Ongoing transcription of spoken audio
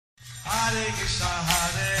Krishna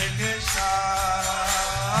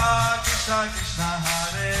Krishna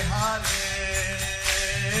Hare Hare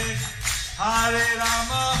Hare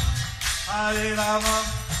Rama Hare Rama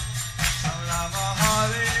Rama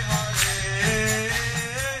Hare Hare.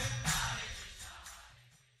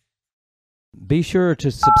 Be sure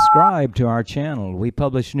to subscribe to our channel. We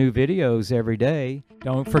publish new videos every day.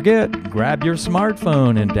 Don't forget, grab your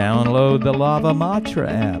smartphone and download the Lava Matra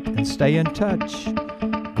app and stay in touch.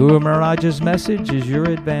 Guru Maharaj's message is your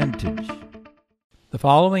advantage. The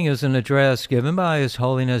following is an address given by His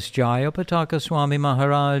Holiness Jayapataka Swami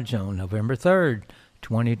Maharaj on November 3rd,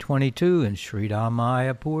 2022 in Sridhar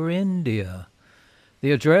Mayapur, India.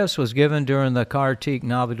 The address was given during the Kartik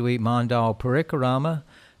Navadvip Mandal Parikrama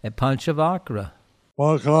at Panchavakra.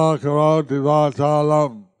 Vakha karoti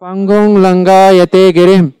vachalam Pangong langayate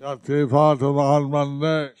girim yati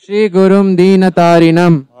phatamahanmande Shri Gurum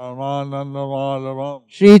Deenatarinam Armanandamalavam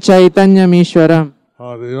Shri Chaitanyamishwaram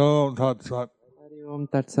Hari Om Tat Sat. Hari Om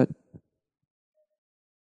Tat Sat.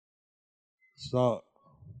 So,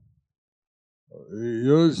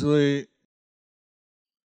 usually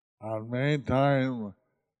our main time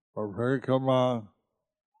for Parikrama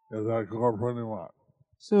is at Gaur Purnima.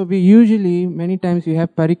 So we usually, many times we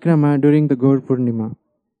have parikrama during the Gaur Purnima.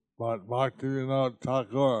 But Bhaktivinoda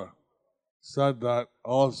Thakur said that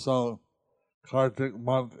also Kartik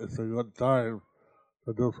month is a good time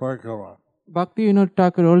to do Parikrama. Bhaktivinoda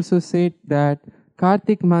Thakur also said that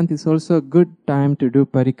Kartik month is also a good time to do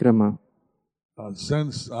parikrama.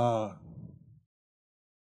 Since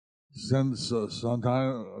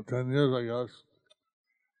sometime 10 years, I guess,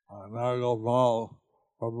 Nagopal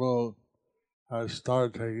Prabhu has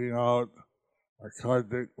started taking out a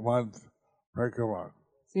Kartik month Parikrama.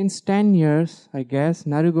 Since 10 years, I guess,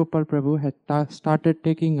 Narugopal Prabhu had started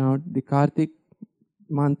taking out the Kartik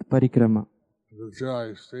month parikrama. This year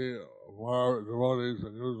I see more devotees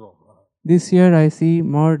than usual. This year I see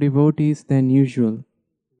more devotees than usual.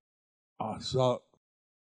 So,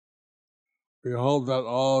 we hope that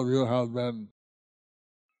all of you have been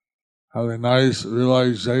having nice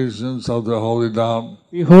realizations of the Holy Dham.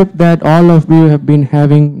 We hope that all of you have been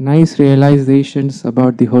having nice realizations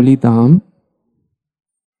about the Holy Dham.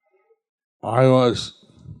 I was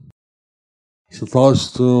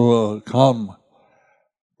supposed to come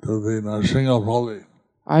to the Nrsinghapalli,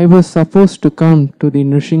 I was supposed to come to the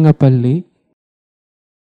Nrsinghapalli,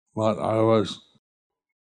 but I was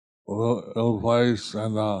ill-placed,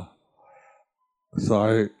 and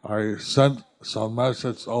so I sent some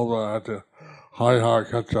message over at the Harihar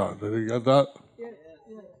Khetra. Did you get that?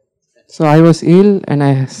 so I was ill and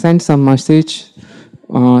I sent some message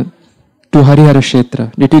to Harihara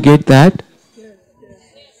Kshetra. Did you get that?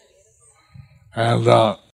 And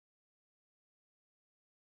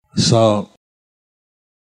so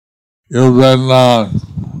you've been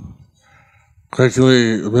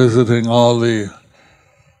quickly visiting all the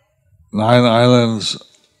 9 islands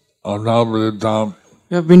of Navadvip Dham.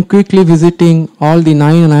 We have been quickly visiting all the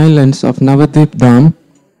 9 islands of Navadvip Dham.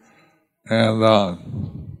 And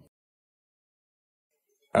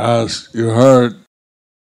as you heard,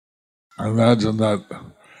 I imagine that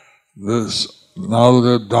this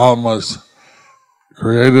Navadvip Dham was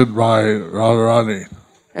created by Radharani.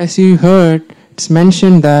 As you heard, it's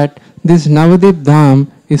mentioned that this Navadvip Dham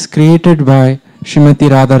is created by Srimati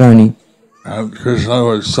Radharani. And Krishna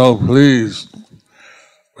was so pleased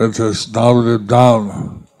with this Navadvip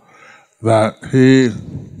Dham that he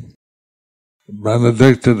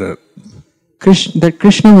benedicted it. That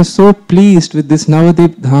Krishna was so pleased with this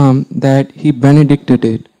Navadvip Dham that he benedicted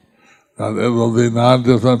it. That it will be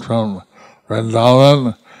non-different from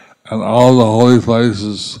Vrindavan, and all the holy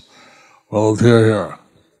places will appear here.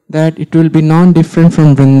 That it will be non-different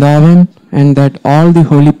from Vrindavan and that all the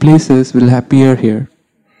holy places will appear here.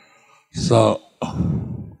 So,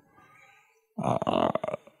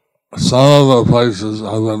 some of the places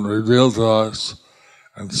have been revealed to us,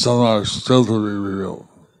 and some are still to be revealed.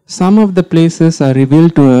 Some of the places are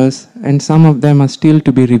revealed to us and some of them are still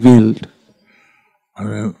to be revealed. I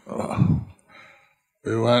mean,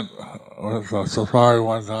 we went with a safari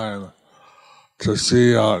one time to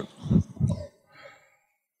see we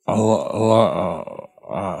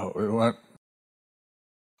went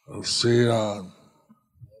to see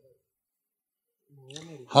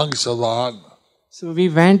Hamsavahan. So we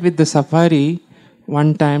went with the safari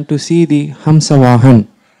one time to see the Hamsavahan.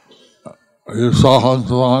 You saw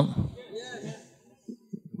Hamsavahan?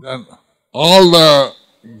 Then all the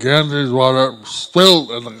Ganges water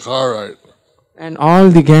spilled in the car ride. And all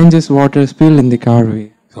the Ganges water spilled in the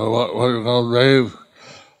carway. So what you're going to bathe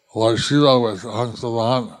Lord Shiva with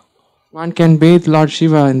Hamsavahan. One can bathe Lord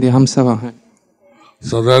Shiva in the Hamsavahan.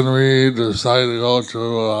 So then we decided to go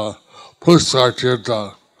to Pushkar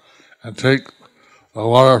Tirtha and take the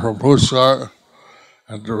water from Pushkar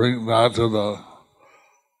and drink that to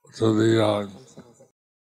the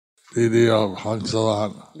deity of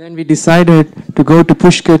Hamsavahan. Then we decided to go to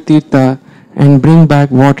Pushkar Tirtha and bring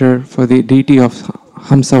back water for the deity of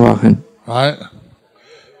Hamsavahan. Right?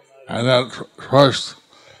 And then first,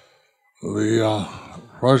 the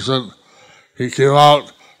person, he came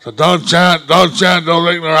out, said, don't chant, don't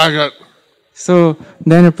make the racket. So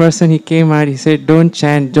then a person, he came out, he said, don't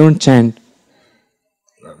chant, don't chant.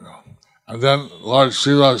 And then Lord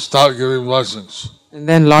Shiva stopped giving blessings. And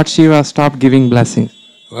then Lord Shiva stopped giving blessings.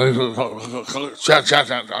 Then he said,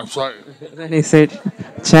 chant, I'm sorry. Then he said,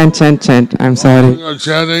 chant, I'm sorry. You are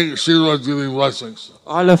chanting, Shiva was giving blessings.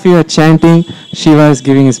 All of you are chanting, Shiva is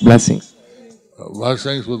giving his blessings.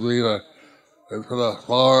 Blessings would be they put a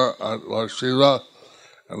flower on Lord Shiva,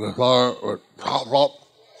 and the flower would pop,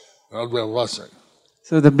 that would be a blessing.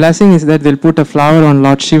 So the blessing is that they'll put a flower on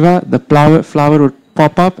Lord Shiva, the flower would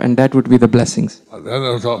pop up, and that would be the blessings. And then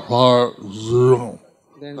there's a flower, zoom,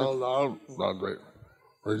 fell down, not great.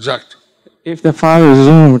 Reject. If the flower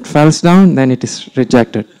zoomed, falls down, then it is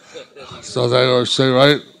rejected. So they were saying,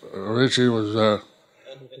 right, Rishi was there,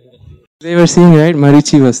 They were seeing, right,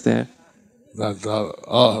 Marichi was there. that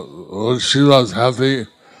Lord Shiva was happy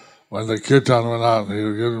when the kirtan went on, he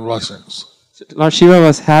was giving blessings. Lord Shiva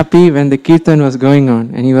was happy when the kirtan was going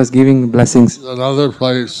on, and he was giving blessings. Another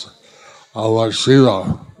place of Lord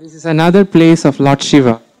Shiva. This is another place of Lord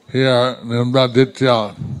Shiva. Here,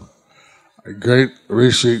 Nimbaditya, a great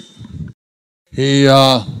rishi, he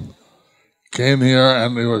came here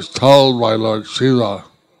and he was told by Lord Shiva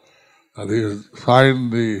that he would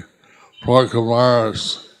find the four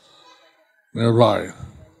Kumaras nearby.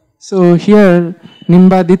 So here,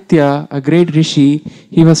 Nimbaditya, a great rishi,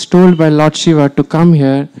 he was told by Lord Shiva to come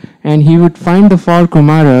here and he would find the four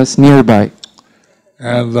Kumaras nearby.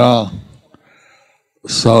 And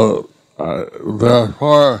so there are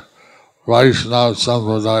four Vaishnava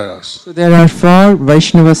Sampradayas. So there are four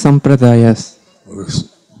Vaishnava Sampradayas.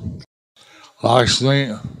 This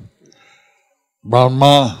Lakshmi,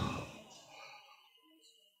 Brahma,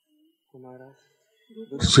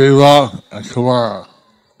 Shiva, and Kumara.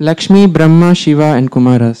 Lakshmi, Brahma, Shiva and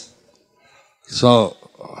Kumaras. So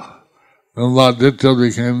Nimbaditya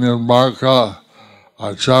became Nimbarka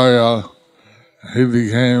Acharya. He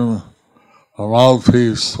became a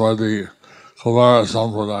mouthpiece for the Kumara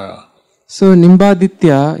Sampradaya. So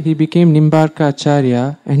Nimbaditya, he became Nimbarka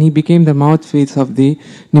Acharya and he became the mouthpiece of the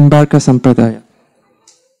Nimbarka Sampradaya.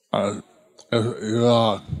 If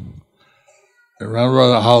you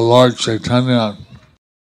remember how Lord Chaitanya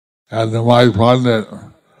had Nimai Pandit,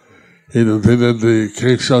 he defeated the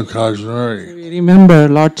Keshav Kashmiri. We remember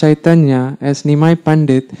Lord Chaitanya as Nimai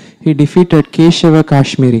Pandit, he defeated Keshava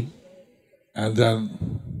Kashmiri. And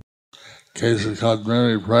then Keshav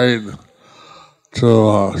Kashmiri prayed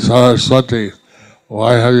to Saraswati,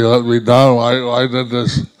 why have you let me down? Why did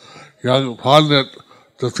this young Pandit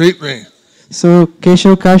defeat me? So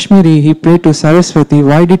Keshav Kashmiri, he prayed to Saraswati,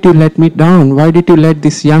 why did you let me down? Why did you let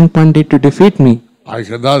this young Pandit to defeat me? I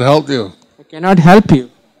cannot help you. I cannot help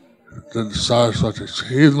you. Then Saraswati,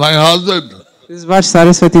 he's my husband. This is what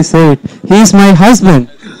Saraswati said. He is my husband.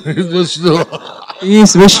 He's Vishnu. He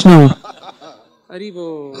is Vishnu.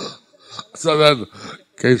 So then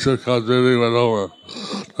Keshav Kashmiri went over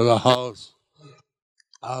to the house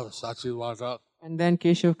of Sachi Mata And then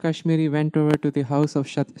Keshav Kashmiri went over to the house of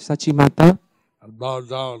Sachi Mata, and bowed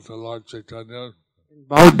down to Lord Chaitanya.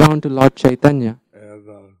 bowed down to Lord Chaitanya. And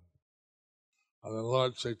then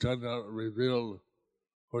Lord Chaitanya revealed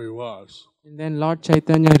who he was. And then Lord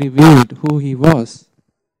Chaitanya revealed who he was.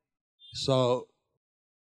 So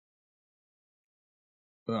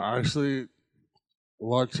actually,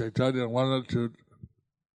 Lord Chaitanya wanted to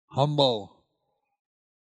humble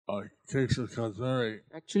Keshav Kashmiri,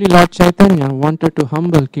 Actually, Lord Chaitanya wanted to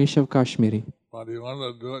humble Keshav Kashmiri. but he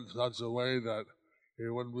wanted to do it in such a way that he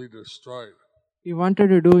wouldn't be destroyed. He wanted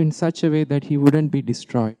to do in such a way that he wouldn't be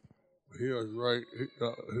destroyed. He was very,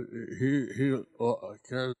 he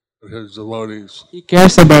cared for his devotees. He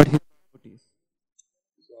cares about his devotees.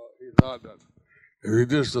 So he thought that if he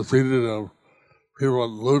just defeated him, people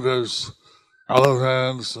would loot his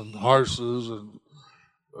elephants and horses and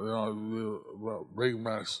big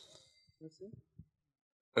mess.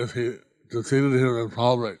 If he defeated him in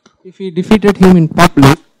public, If he defeated him in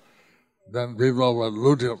public, then people would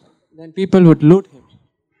loot him. then people would loot him.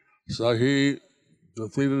 So he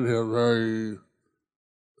defeated him very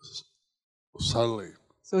subtly.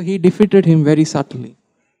 So he defeated him very subtly.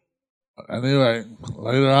 Anyway,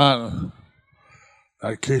 later on,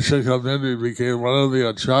 that Kesha community became one of the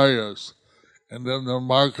acharyas in the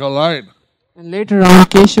Nimbarka line. And later on,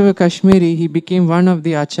 Keshava Kashmiri, he became one of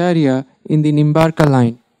the acharya in the Nimbarka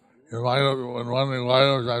line. You might have, when wondering why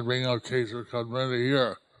was I bringing up Kesha community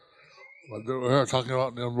here, but we're talking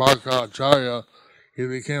about Nimbarka acharya. He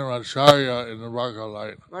became an acharya in the Nimbarka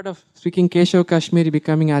line. Part of speaking Keshava Kashmiri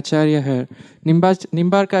becoming acharya here.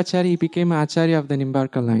 Nimbarka acharya, he became an acharya of the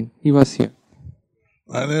Nimbarka line. He was here.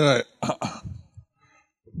 Anyway,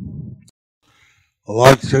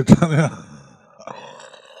 Lord Chaitanya,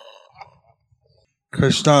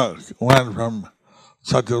 Krishna went from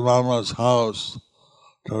Satyabhama's house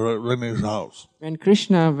to Rukmini's house. When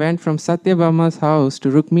Krishna went from Satyabhama's house to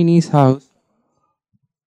Rukmini's house,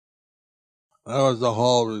 that was the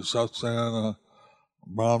whole reception,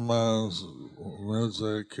 Brahmins,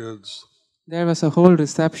 music, kids. there was a whole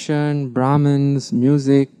reception, Brahmins,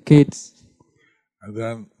 music, kids. And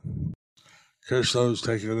then Krishna was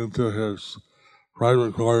taken into his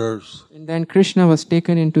private quarters, And then Krishna was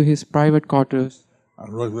taken into his private quarters.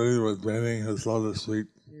 and Rukmini was bathing his lotus feet.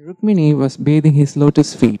 Rukmini was bathing his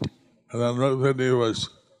lotus feet. And then Rukmini was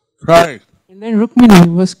crying. And then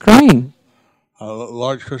Rukmini was crying.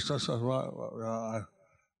 Lord Krishna said, why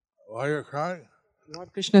are you crying?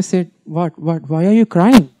 Lord Krishna said, why are you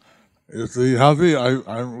crying? You see, happy,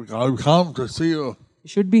 I've come to see you. You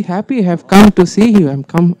should be happy. I have come to see you. I've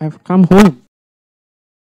come home.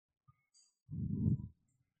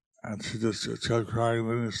 And she just kept crying,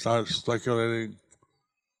 then he started speculating.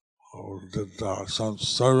 Oh, did some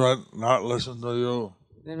servant not listen to you?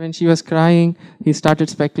 Then when she was crying, he started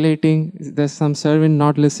speculating, is there some servant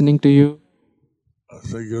not listening to you?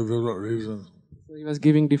 They give different reasons. So he was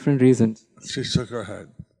giving different reasons. She shook her head.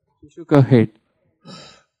 She shook her head.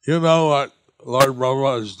 You know what Lord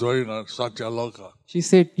Brahma is doing on Satyaloka? She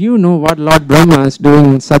said, you know what Lord Brahma is doing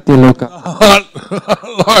in Satyaloka.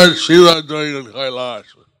 What Lord Shiva is doing in Kailash?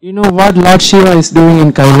 You know what Lord Shiva is doing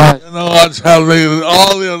in Kailash. You know what's happening in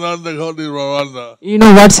all the Ananta Koti Brahmanda? You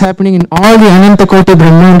know what's happening in all the Anantakoti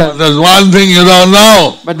Brahmanda. There's one thing you don't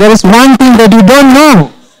know. But there is one thing that you don't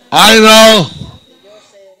know. I know.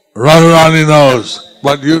 Radharani knows,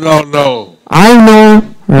 but you don't know. I know,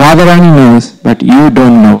 Radharani knows, but you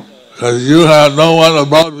don't know. Because you have no one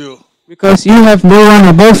above you. Because you have no one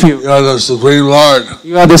above you. You are the Supreme Lord.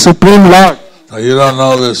 You are the Supreme Lord. So you don't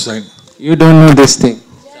know this thing. You don't know this thing.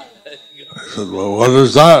 I said, well, what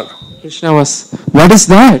is that? Krishna was, what is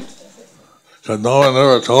that? Because no one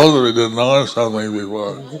ever told him he didn't know something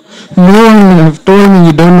before. No one have told me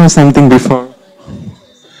you don't know something before.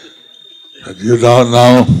 But you don't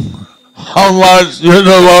know how much your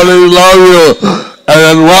devotees love you and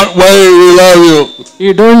in what way we love you.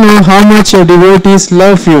 You don't know how much your devotees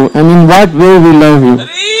love you and in what way we love you.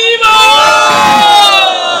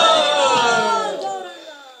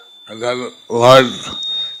 And then Lord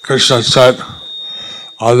Krishna said,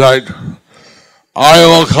 all right, I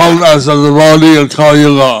will come as a devotee in Kali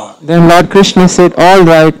Yuga. Then Lord Krishna said, all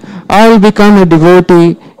right, I will become a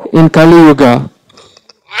devotee in Kali Yuga.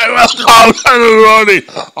 I will come as a devotee.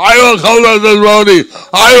 I will come as a devotee.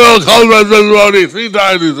 I will come as a devotee. 3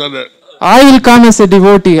 times he said it. I will come as a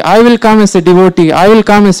devotee. I will come as a devotee. I will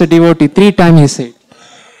come as a devotee. 3 times he said.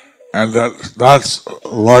 And that's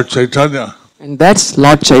Lord Chaitanya. And that's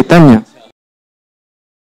Lord Chaitanya.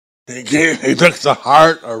 He took the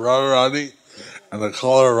heart of Radharani and the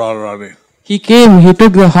color of Radharani. He came, he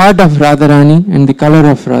took the heart of Radharani and the color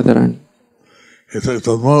of Radharani. He took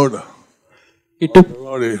the mood. He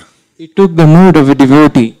took the mood of a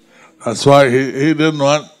devotee. That's why he didn't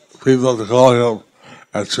want people to call him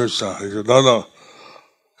at Krishna. He said, no,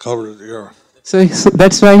 cover his ear. So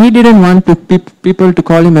that's why he didn't want people to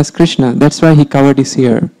call him as Krishna. That's why he covered his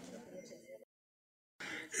ear.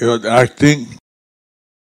 He was acting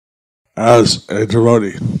as a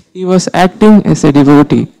devotee. He was acting as a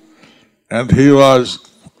devotee. And he was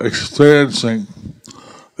experiencing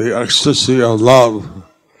the ecstasy of love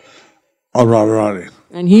of Radharani.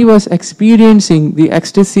 And he was experiencing the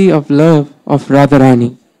ecstasy of love of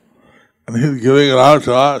Radharani. And he's giving it out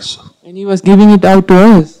to us. And he was giving it out to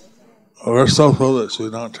us. We're so foolish, we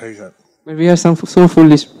don't take it. But we are so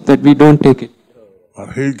foolish that we don't take it.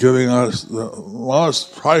 But he's giving us the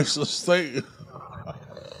most priceless thing.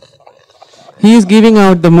 He is giving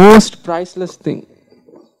out the most priceless thing.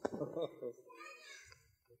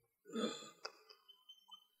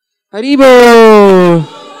 Haribo!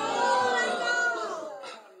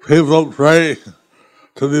 People pray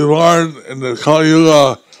to be born in the Kali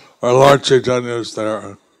Yuga where Lord Chaitanya is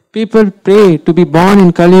there. People pray to be born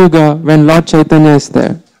in Kali Yuga when Lord Chaitanya is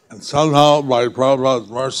there. And somehow, by Prabhupada's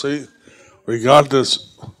mercy, we got this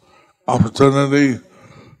opportunity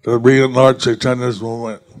to be in Lord Chaitanya's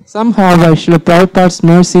movement. Somehow, by Srila Prabhupada's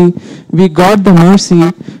mercy, we got the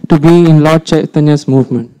mercy to be in Lord Chaitanya's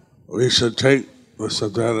movement. We should take this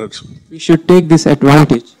advantage. We should take this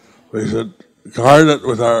advantage. We should guard it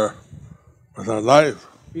with our life.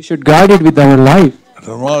 We should guard it with our life.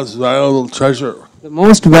 The most valuable treasure The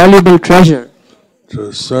most valuable treasure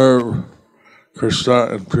to serve Krishna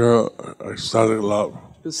in pure ecstatic love.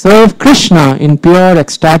 to serve Krishna in pure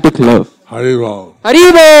ecstatic love. Haribol.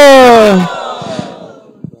 Haribol!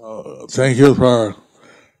 Thank you for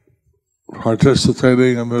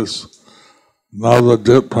participating in this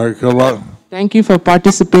Navadip Parikrama. Thank you for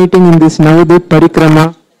participating in this Navadip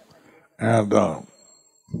Parikrama. And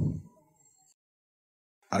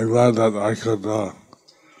I'm glad that I could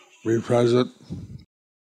be present.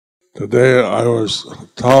 Today I was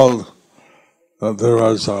told that there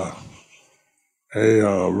was a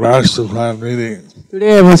master plan meeting.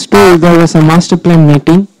 Today I was told there was a master plan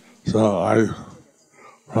meeting. So I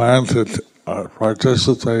plan to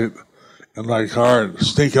participate in my car and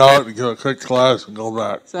sneak out and give a quick class and go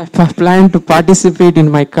back. So I plan to participate in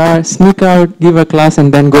my car, sneak out, give a class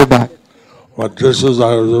and then go back. But just as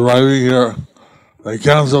I was arriving here, they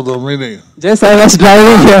canceled the meeting. Just I was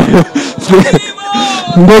driving here.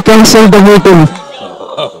 They cancelled the meeting.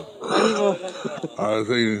 I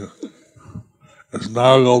think it's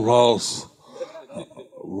Nagopal's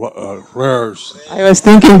prayers. I was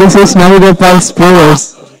thinking this is Navadipal's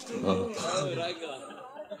prayers.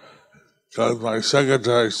 Because my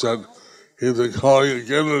secretary said he's been calling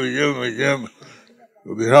again and again and again.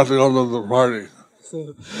 You have to go to the party.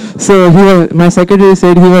 So my secretary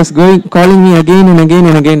said he was calling me again and again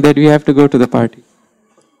and again that we have to go to the party.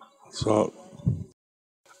 So,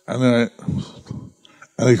 anyway,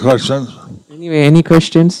 any questions? Anyway, any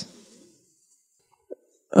questions?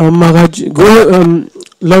 Maharaj,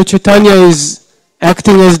 Lord Chaitanya is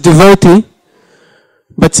acting as devotee,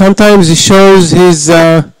 but sometimes he shows his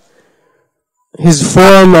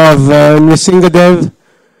form of Nrsingadev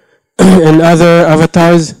and other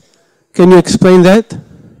avatars. Can you explain that,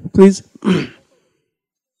 please?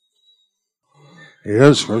 He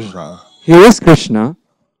is Krishna. He is Krishna.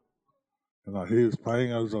 He is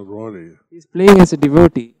playing as a devotee. He is playing as a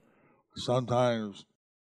devotee. Sometimes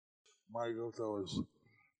Murari Gupta was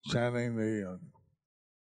chanting the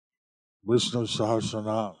Vishnu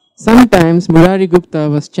Sahasranama. Sometimes Murari Gupta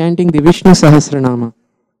was chanting the Vishnu Sahasranama.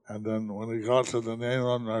 And then when he got to the name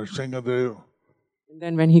of Nrsingadev, And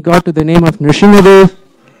then when he got to the name of Nrsingadev,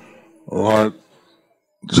 Lord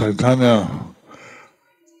Chaitanya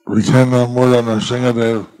became the mood of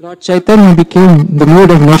Nrsingadev. Lord Chaitanya became the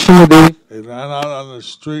mood of Nrsingadev. He ran out on the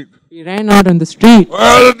street. He ran out on the street. Where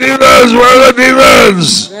are the demons? Where are the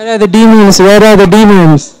demons? Where are the demons? Where are the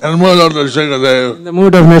demons? And mood of Nrsingadev. In the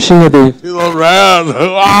mood of Nrsingadev. People ran.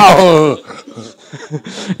 Wow!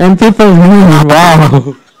 And people ran.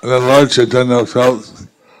 Wow. And then Lord Chaitanya felt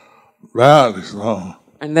bad. No.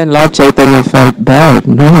 And then Lord Chaitanya felt bad.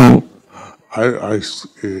 No. I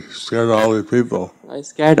scared all the people. I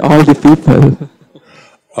scared all the people.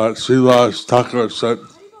 But Srivas Thakur said,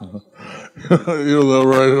 you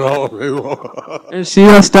liberated all the people. And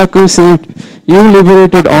Srivas Thakur said, you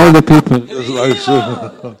liberated all the people.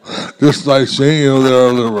 Just by seeing you, they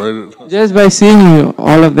are liberated. Just by seeing you,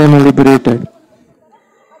 all of them are liberated.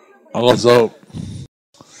 Also,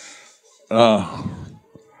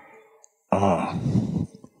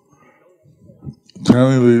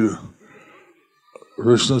 chanting the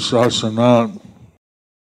Vishnu Sahasranam,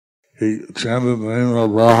 he chanted the name of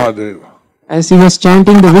Varahadev. As he was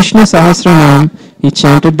chanting the Vishnu Sahasranam, he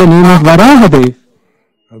chanted the name of Varahadev.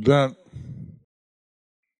 And then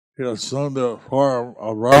he assumed the form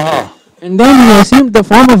of Varaha. And then he assumed the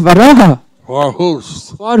form of Varaha. Four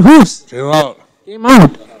hoofs For hoofs came out. came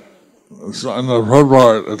out. So in the front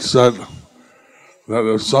part, it said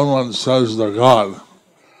that if someone says they're God,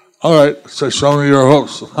 all right, so show me your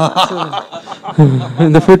hoofs.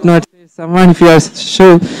 In the footnote says,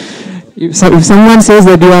 if someone says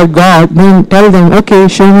that you are God, then tell them, okay,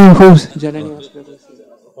 show me your hoofs. Janani was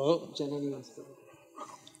Janani was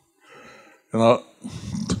You know,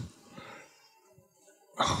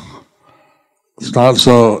 it's not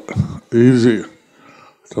so easy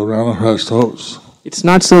to manifest hopes It's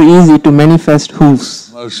not so easy to manifest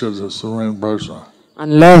hoofs unless you're the Supreme Person.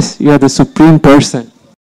 unless you are the Supreme Person.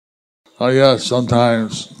 Oh yes,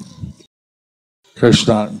 sometimes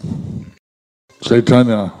Krishna,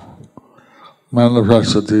 Chaitanya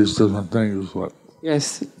manifested these different things, but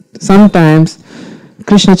Yes, sometimes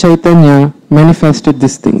Krishna Chaitanya manifested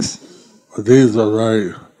these things. these are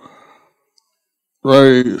very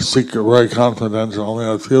very secret, very confidential. Only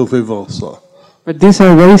a few people saw. But these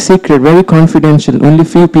are very secret, very confidential. Only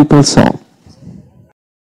few people saw.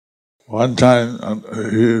 One time,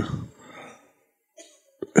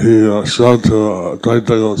 he showed to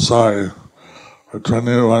Advaita Gosai for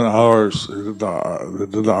 21 hours. They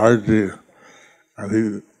did the arti,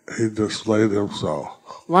 and he displayed himself.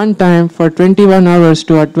 One time for 21 hours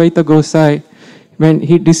to Advaita Gosai, when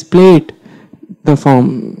he displayed the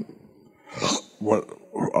form. But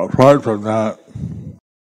apart from that,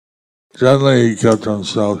 generally he kept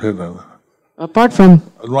himself hidden Apart from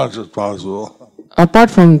as much as possible.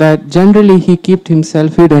 that, generally he kept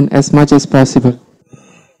himself hidden as much as possible.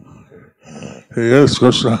 He is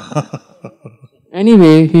Krishna.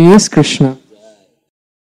 Anyway, he is Krishna.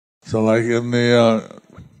 So like in the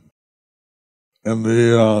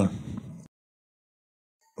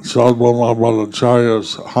Sarvabhauma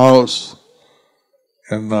Bhattacharya's house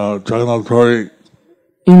in Jagannath Puri,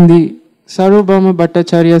 In the Sarvabhauma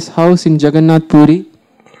Bhattacharya's house in Jagannath Puri,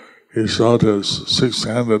 he showed his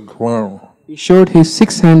six-handed form he showed his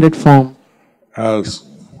six-handed form as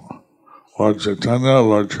Lord Chaitanya,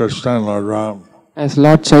 Lord Krishna, and Lord Ram. as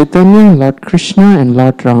Lord Chaitanya, Lord Krishna, and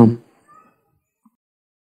Lord Ram.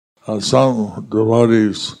 Some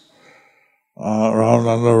devotees,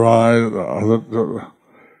 Ramananda Rai,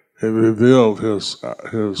 he revealed his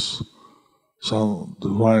some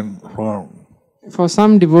divine form. For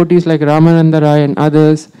some devotees like Ramananda Rai and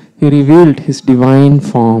others, he revealed his divine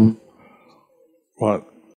form. But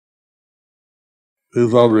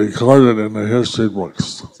these are recorded in the history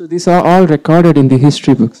books. So these are all recorded in the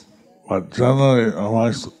history books. But generally,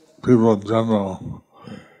 amongst people in general,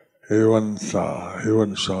 he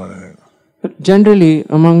wouldn't show anything. But generally,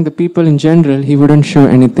 among the people in general, he wouldn't show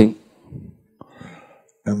anything.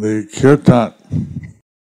 In the kirtan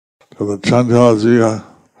to the Chandalajiya,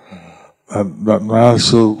 that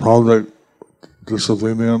massive public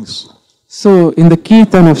disobedience, So, in the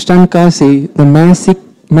Kirtan of Stankasi, the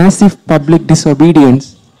massive public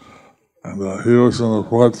disobedience, and he was in the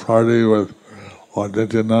fourth party with Lord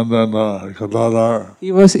Nityananda and Gadadhar,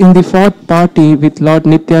 he was in the fourth party with Lord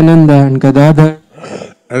Nityananda and Gadadhar,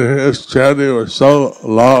 and his chanting was so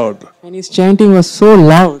loud, and his chanting was so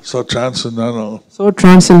loud, so transcendental, so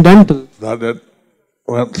transcendental, that it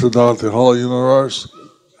went throughout the whole universe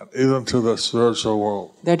and even to the spiritual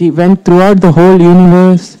world. that he went throughout the whole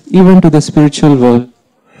universe, even to the spiritual world.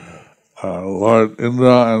 Lord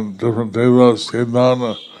Indra and different devas came down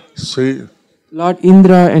to see Lord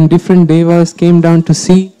Indra and different devas came down to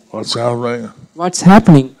see what's happening. what's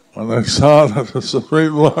happening. When they saw that the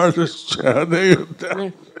Supreme Lord is chanting and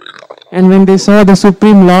dancing, And when they saw the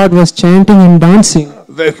Supreme Lord was chanting and dancing,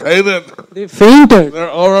 they fainted. they fainted.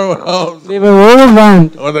 They're overwhelmed. They were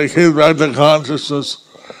overwhelmed. When they came back to consciousness,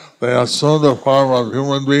 they assumed the form of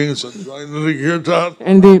human beings and joined in the kirtan.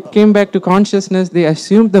 And they came back to consciousness, they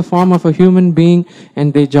assumed the form of a human being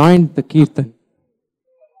and they joined the Kirtan.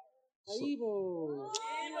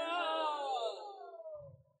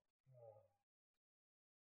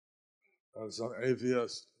 And some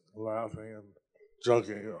atheists laughing and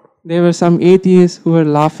joking. There were some atheists who were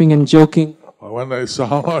laughing and joking. But when they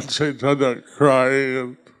saw Lord Chaitanya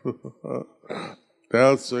crying and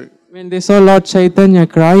dancing, When they saw Lord Chaitanya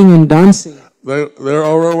crying and dancing, they're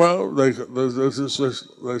overwhelmed.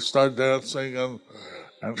 They start dancing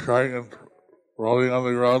and crying and rolling on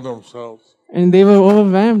the ground themselves. and they were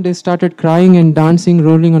overwhelmed, they started crying and dancing,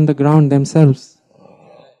 rolling on the ground themselves.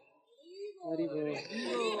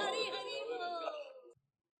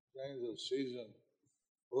 Change of season,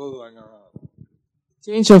 going around.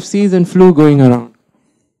 Change of season flu going around.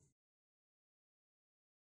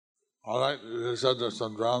 All right, you said there's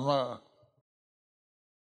some drama.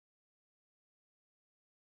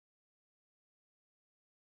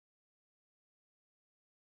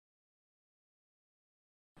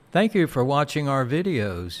 Thank you for watching our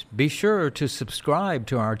videos. Be sure to subscribe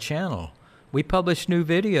to our channel. We publish new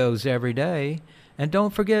videos every day. And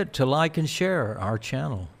don't forget to like and share our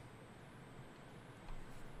channel.